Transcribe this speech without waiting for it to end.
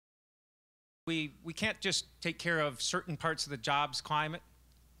We can't just take care of certain parts of the jobs climate.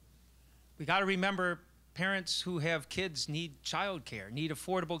 We got to remember parents who have kids need childcare, need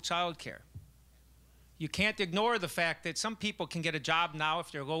affordable childcare. You can't ignore the fact that some people can get a job now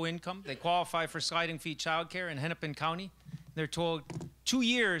if they're low income. They qualify for sliding fee childcare in Hennepin County. They're told, 2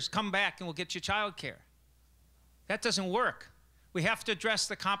 years, come back and we'll get you childcare. That doesn't work. We have to address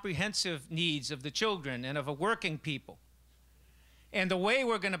the comprehensive needs of the children and of a working people. And the way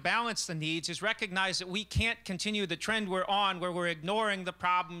we're going to balance the needs is recognize that we can't continue the trend we're on where we're ignoring the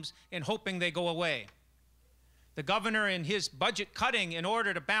problems and hoping they go away. The governor, in his budget cutting in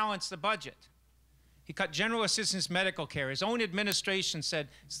order to balance the budget, he cut general assistance medical care. His own administration said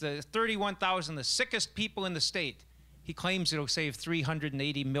it's the 31,000, the sickest people in the state. He claims it'll save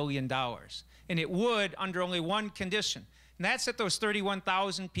 $380 million. And it would under only one condition, and that's that those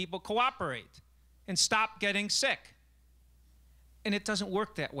 31,000 people cooperate and stop getting sick. And it doesn't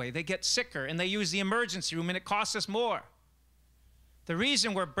work that way. They get sicker, and they use the emergency room, and it costs us more. The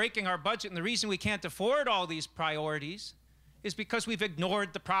reason we're breaking our budget and the reason we can't afford all these priorities is because we've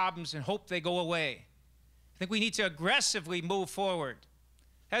ignored the problems and hope they go away. I think we need to aggressively move forward.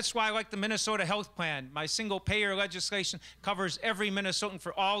 That's why I like the Minnesota Health Plan. My single-payer legislation covers every Minnesotan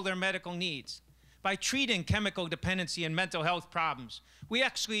for all their medical needs. By treating chemical dependency and mental health problems, we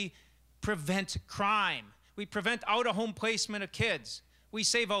actually prevent crime. We prevent out-of-home placement of kids. We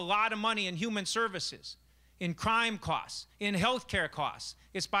save a lot of money in human services, in crime costs, in health care costs.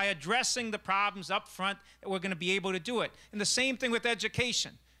 It's by addressing the problems up front that we're going to be able to do it. And the same thing with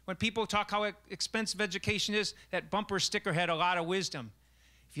education. When people talk how expensive education is, that bumper sticker had a lot of wisdom.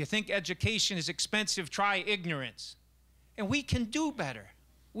 If you think education is expensive, try ignorance. And we can do better.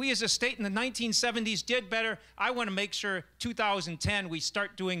 We as a state in the 1970s did better. I want to make sure 2010 we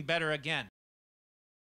start doing better again.